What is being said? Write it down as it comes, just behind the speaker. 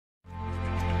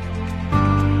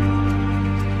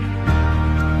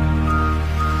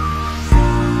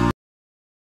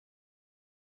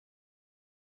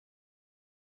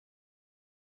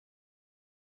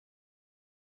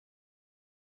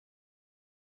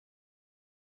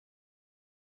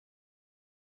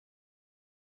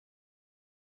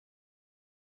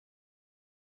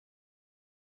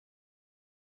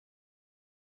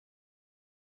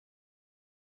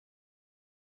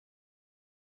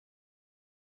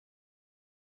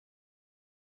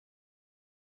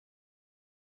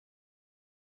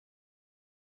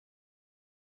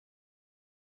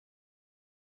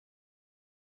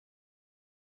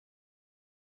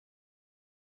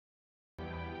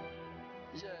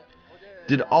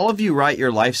Did all of you write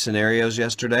your life scenarios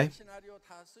yesterday?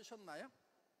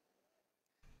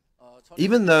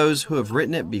 Even those who have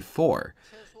written it before,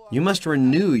 you must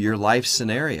renew your life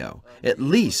scenario at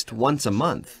least once a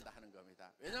month.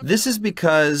 This is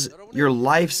because your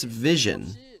life's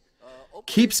vision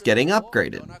keeps getting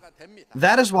upgraded.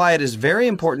 That is why it is very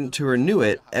important to renew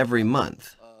it every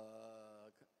month.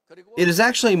 It is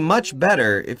actually much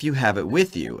better if you have it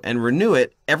with you and renew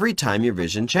it every time your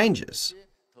vision changes.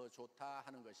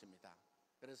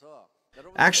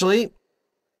 Actually,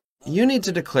 you need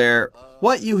to declare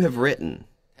what you have written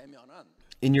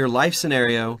in your life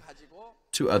scenario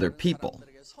to other people.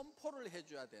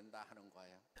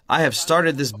 I have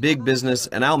started this big business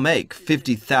and I'll make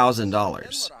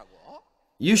 $50,000.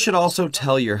 You should also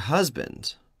tell your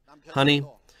husband, honey,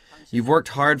 you've worked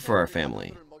hard for our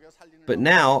family, but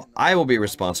now I will be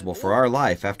responsible for our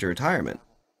life after retirement.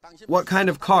 What kind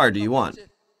of car do you want?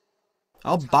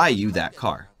 I'll buy you that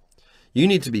car. You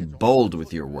need to be bold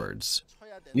with your words.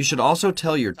 You should also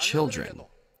tell your children.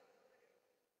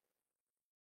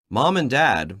 Mom and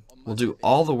Dad will do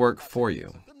all the work for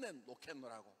you,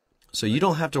 so you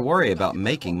don't have to worry about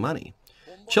making money.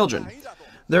 Children,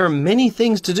 there are many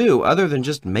things to do other than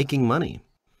just making money.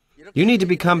 You need to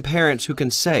become parents who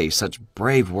can say such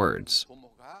brave words.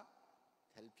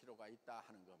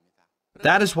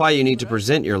 That is why you need to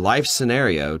present your life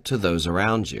scenario to those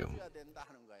around you.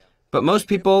 But most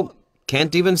people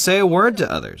can't even say a word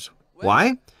to others.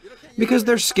 Why? Because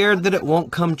they're scared that it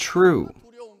won't come true.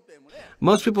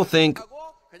 Most people think,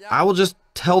 I will just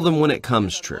tell them when it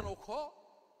comes true.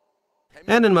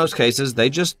 And in most cases, they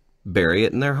just bury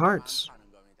it in their hearts.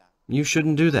 You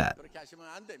shouldn't do that.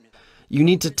 You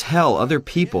need to tell other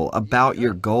people about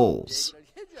your goals,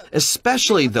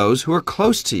 especially those who are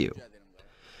close to you.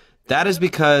 That is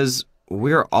because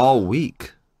we're all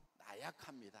weak,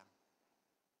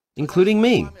 including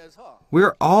me.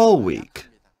 We're all weak.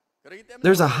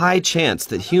 There's a high chance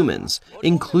that humans,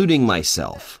 including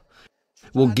myself,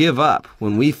 will give up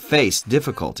when we face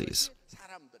difficulties.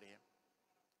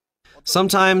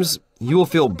 Sometimes you will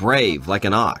feel brave like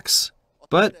an ox,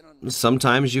 but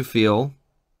sometimes you feel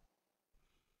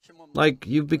like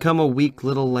you've become a weak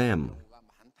little lamb.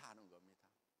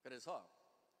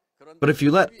 But if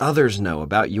you let others know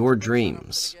about your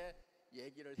dreams,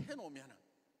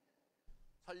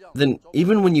 then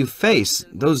even when you face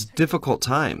those difficult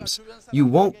times, you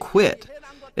won't quit,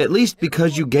 at least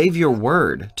because you gave your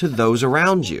word to those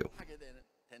around you.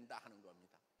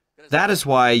 That is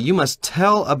why you must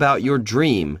tell about your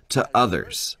dream to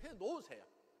others.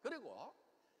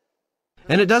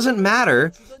 And it doesn't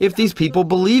matter if these people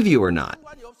believe you or not.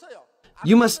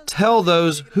 You must tell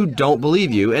those who don't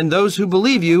believe you, and those who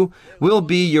believe you will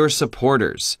be your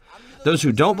supporters. Those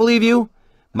who don't believe you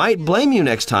might blame you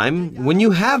next time when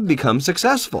you have become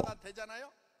successful.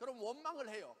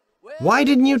 Why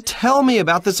didn't you tell me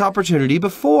about this opportunity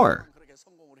before?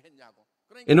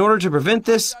 In order to prevent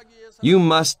this, you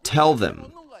must tell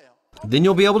them. Then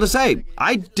you'll be able to say,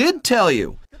 I did tell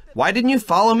you. Why didn't you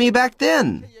follow me back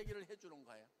then?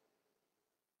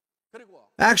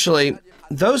 Actually,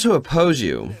 those who oppose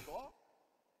you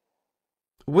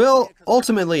will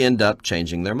ultimately end up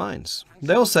changing their minds.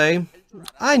 They'll say,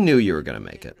 I knew you were going to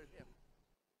make it.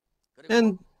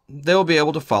 And they'll be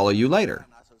able to follow you later.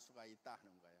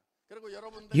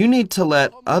 You need to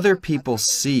let other people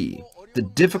see the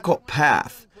difficult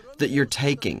path that you're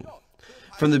taking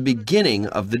from the beginning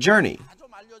of the journey.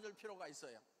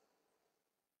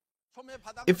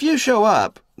 If you show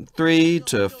up 3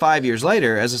 to 5 years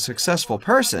later as a successful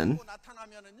person,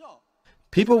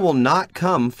 people will not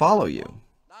come follow you.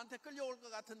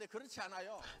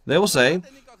 They will say,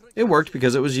 it worked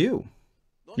because it was you.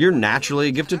 You're naturally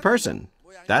a gifted person.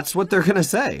 That's what they're going to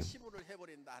say.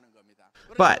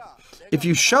 But if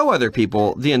you show other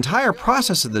people the entire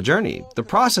process of the journey, the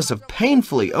process of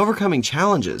painfully overcoming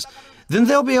challenges, then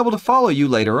they'll be able to follow you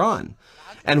later on.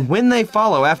 And when they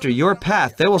follow after your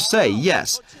path, they will say,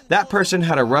 yes, that person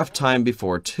had a rough time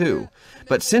before too.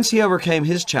 But since he overcame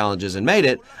his challenges and made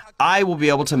it, I will be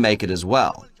able to make it as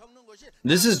well.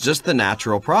 This is just the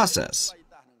natural process.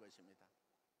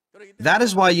 That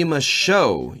is why you must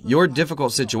show your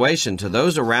difficult situation to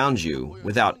those around you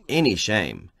without any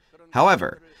shame.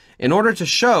 However, in order to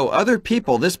show other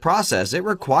people this process, it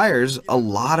requires a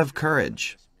lot of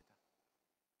courage.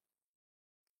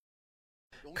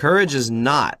 Courage is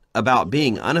not about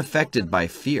being unaffected by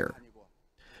fear.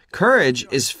 Courage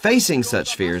is facing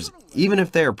such fears even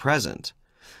if they are present.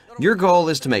 Your goal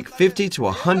is to make $50,000 to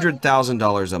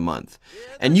 $100,000 a month,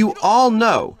 and you all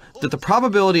know that the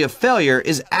probability of failure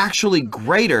is actually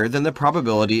greater than the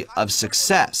probability of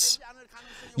success.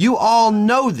 You all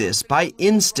know this by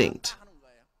instinct.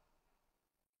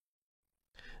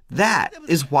 That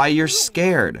is why you're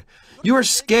scared. You are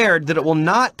scared that it will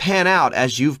not pan out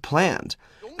as you've planned.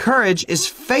 Courage is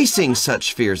facing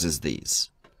such fears as these.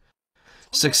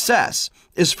 Success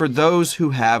is for those who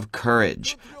have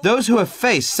courage. Those who have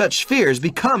faced such fears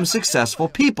become successful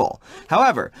people.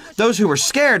 However, those who were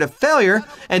scared of failure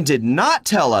and did not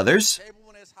tell others,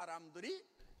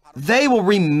 they will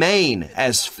remain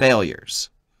as failures.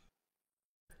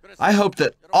 I hope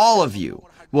that all of you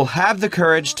will have the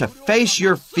courage to face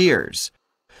your fears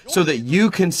so that you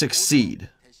can succeed.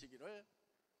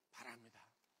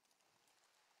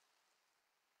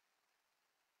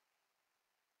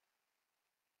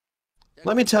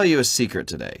 Let me tell you a secret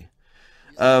today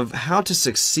of how to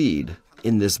succeed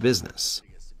in this business.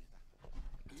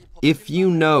 If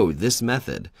you know this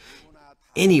method,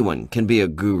 anyone can be a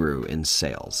guru in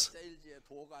sales.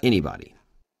 Anybody.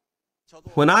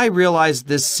 When I realized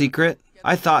this secret,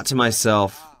 I thought to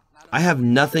myself, I have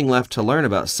nothing left to learn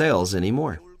about sales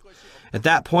anymore. At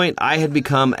that point, I had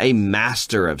become a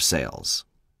master of sales.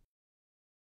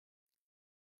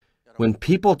 When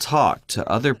people talk to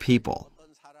other people,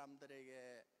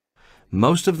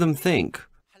 most of them think,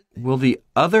 will the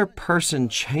other person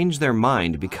change their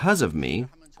mind because of me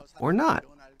or not?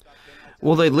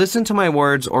 Will they listen to my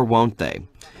words or won't they?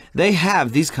 They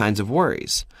have these kinds of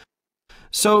worries.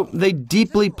 So they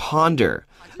deeply ponder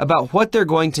about what they're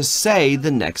going to say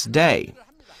the next day.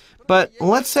 But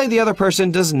let's say the other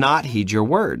person does not heed your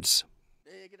words.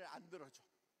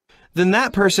 Then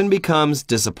that person becomes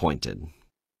disappointed.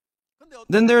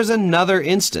 Then there's another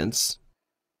instance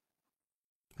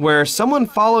where someone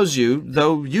follows you,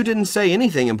 though you didn't say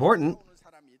anything important.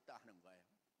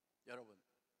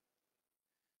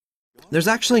 There's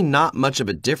actually not much of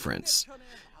a difference,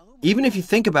 even if you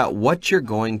think about what you're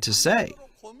going to say,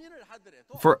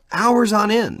 for hours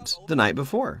on end the night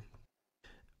before.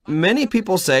 Many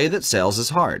people say that sales is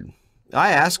hard.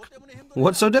 I ask,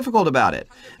 what's so difficult about it?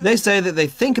 They say that they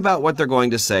think about what they're going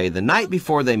to say the night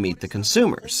before they meet the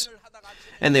consumers.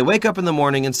 And they wake up in the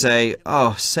morning and say,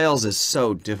 oh, sales is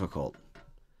so difficult.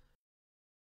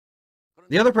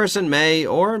 The other person may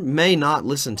or may not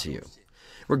listen to you,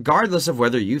 regardless of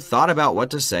whether you thought about what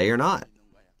to say or not.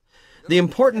 The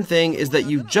important thing is that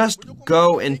you just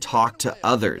go and talk to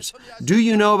others. Do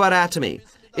you know about Atomy?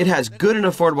 It has good and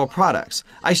affordable products.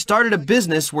 I started a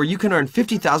business where you can earn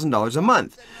 $50,000 a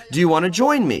month. Do you want to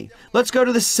join me? Let's go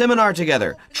to the seminar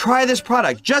together. Try this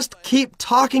product. Just keep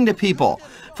talking to people.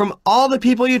 From all the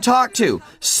people you talk to,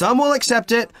 some will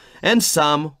accept it and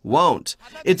some won't.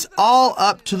 It's all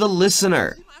up to the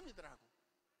listener.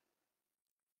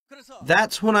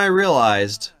 That's when I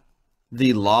realized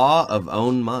the law of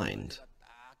own mind.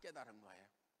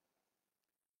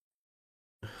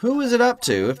 Who is it up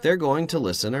to if they're going to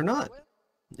listen or not?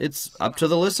 It's up to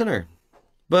the listener.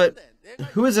 But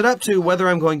who is it up to whether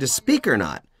I'm going to speak or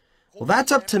not? Well,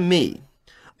 that's up to me.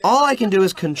 All I can do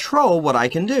is control what I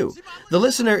can do. The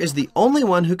listener is the only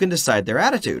one who can decide their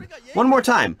attitude. One more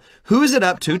time. Who is it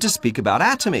up to speak about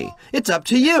Atomy? It's up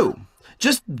to you.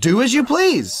 Just do as you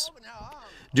please.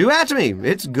 Do Atomy.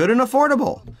 It's good and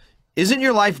affordable. Isn't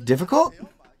your life difficult?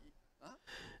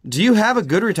 Do you have a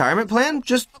good retirement plan?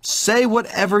 Just say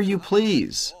whatever you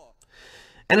please.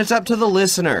 And it's up to the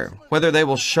listener whether they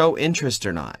will show interest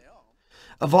or not.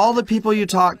 Of all the people you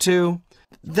talk to,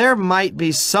 there might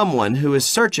be someone who is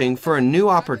searching for a new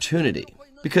opportunity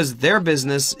because their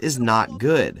business is not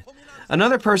good.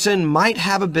 Another person might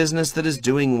have a business that is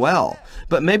doing well,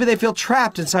 but maybe they feel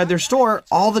trapped inside their store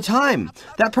all the time.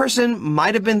 That person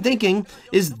might have been thinking,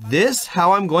 is this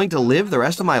how I'm going to live the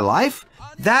rest of my life?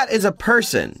 That is a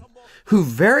person who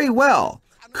very well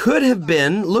could have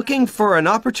been looking for an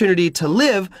opportunity to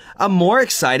live a more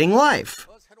exciting life.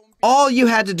 All you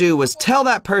had to do was tell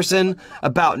that person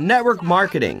about network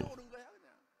marketing.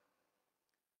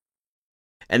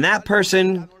 And that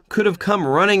person could have come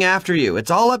running after you.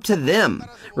 It's all up to them.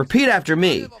 Repeat after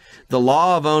me. The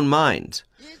law of own mind.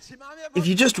 If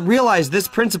you just realize this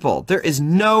principle, there is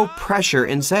no pressure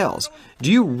in sales. Do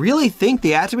you really think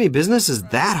the Atomy business is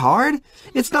that hard?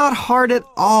 It's not hard at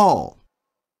all.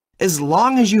 As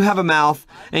long as you have a mouth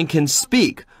and can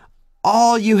speak,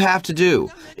 all you have to do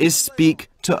is speak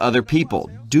to other people.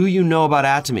 Do you know about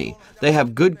Atomy? They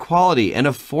have good quality and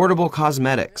affordable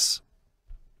cosmetics.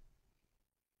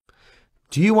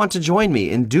 Do you want to join me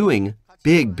in doing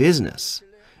big business?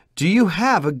 Do you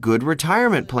have a good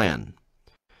retirement plan?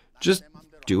 Just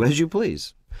do as you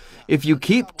please. If you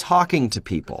keep talking to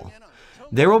people,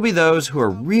 there will be those who are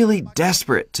really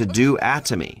desperate to do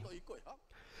Atomy.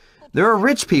 There are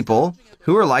rich people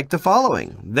who are like the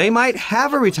following. They might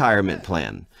have a retirement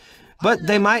plan, but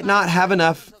they might not have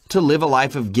enough to live a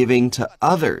life of giving to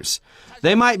others.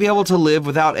 They might be able to live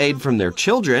without aid from their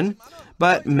children,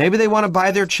 but maybe they want to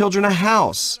buy their children a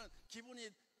house.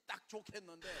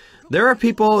 There are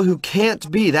people who can't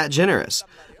be that generous,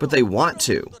 but they want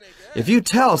to. If you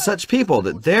tell such people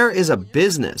that there is a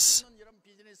business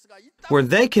where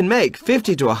they can make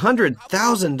 $50,000 to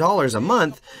 $100,000 a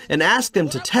month and ask them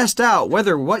to test out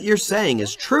whether what you're saying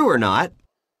is true or not,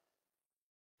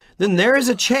 then there is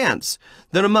a chance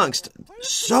that amongst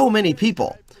so many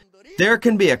people, there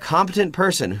can be a competent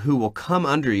person who will come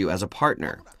under you as a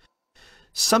partner.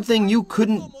 Something you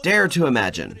couldn't dare to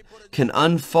imagine can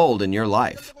unfold in your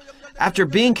life. After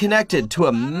being connected to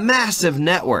a massive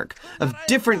network of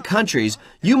different countries,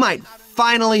 you might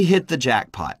finally hit the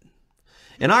jackpot.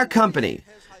 In our company,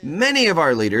 many of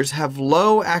our leaders have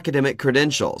low academic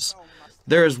credentials.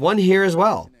 There is one here as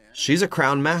well. She's a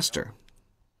Crown Master.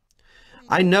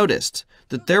 I noticed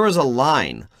that there was a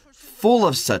line full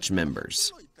of such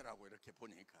members.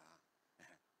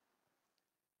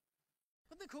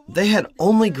 They had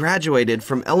only graduated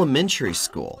from elementary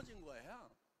school.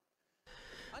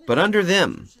 But under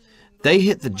them, they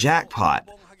hit the jackpot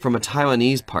from a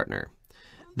Taiwanese partner.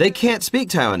 They can't speak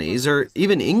Taiwanese or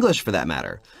even English for that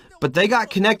matter, but they got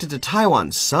connected to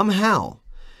Taiwan somehow.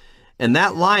 And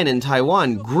that line in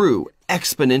Taiwan grew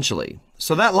exponentially.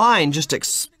 So that line just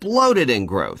exploded in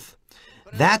growth.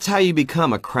 That's how you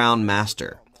become a Crown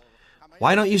Master.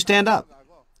 Why don't you stand up?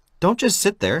 Don't just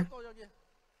sit there.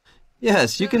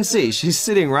 Yes, you can see she's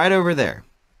sitting right over there.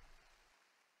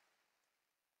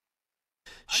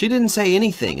 She didn't say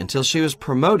anything until she was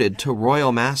promoted to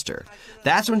Royal Master.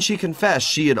 That's when she confessed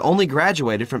she had only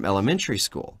graduated from elementary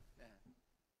school.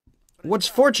 What's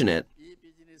fortunate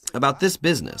about this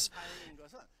business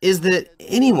is that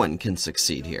anyone can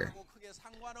succeed here,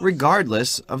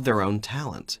 regardless of their own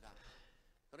talent.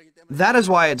 That is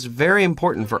why it's very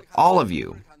important for all of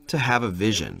you to have a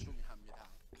vision.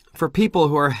 For people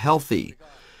who are healthy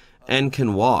and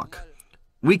can walk,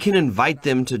 we can invite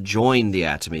them to join the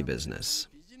Atomy business.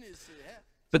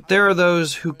 But there are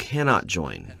those who cannot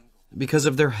join because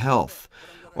of their health,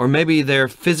 or maybe they're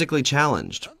physically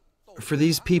challenged. For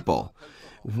these people,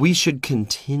 we should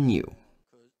continue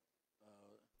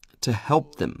to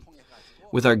help them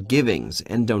with our givings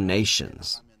and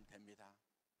donations.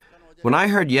 When I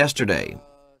heard yesterday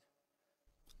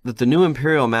that the new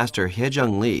Imperial Master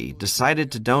Haejung Lee decided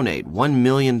to donate $1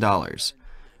 million,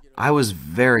 I was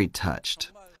very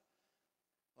touched.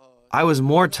 I was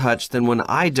more touched than when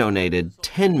I donated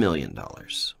 $10 million.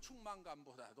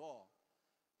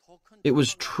 It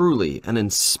was truly an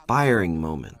inspiring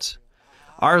moment.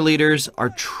 Our leaders are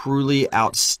truly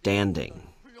outstanding.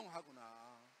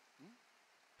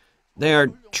 They are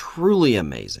truly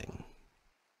amazing.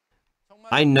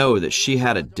 I know that she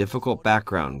had a difficult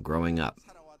background growing up.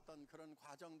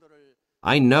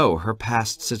 I know her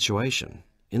past situation.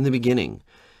 In the beginning,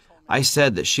 I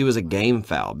said that she was a game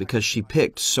fowl because she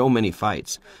picked so many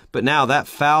fights. But now that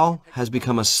fowl has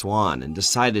become a swan and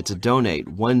decided to donate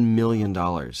 $1 million.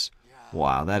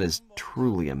 Wow, that is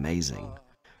truly amazing.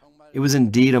 It was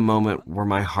indeed a moment where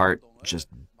my heart just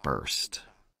burst.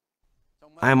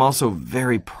 I am also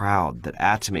very proud that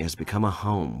Atomy has become a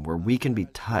home where we can be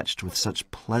touched with such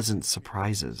pleasant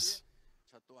surprises.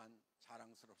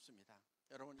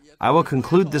 I will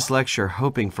conclude this lecture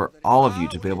hoping for all of you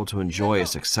to be able to enjoy a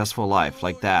successful life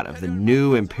like that of the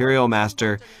new Imperial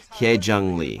Master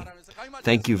Haejung Lee.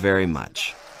 Thank you very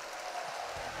much.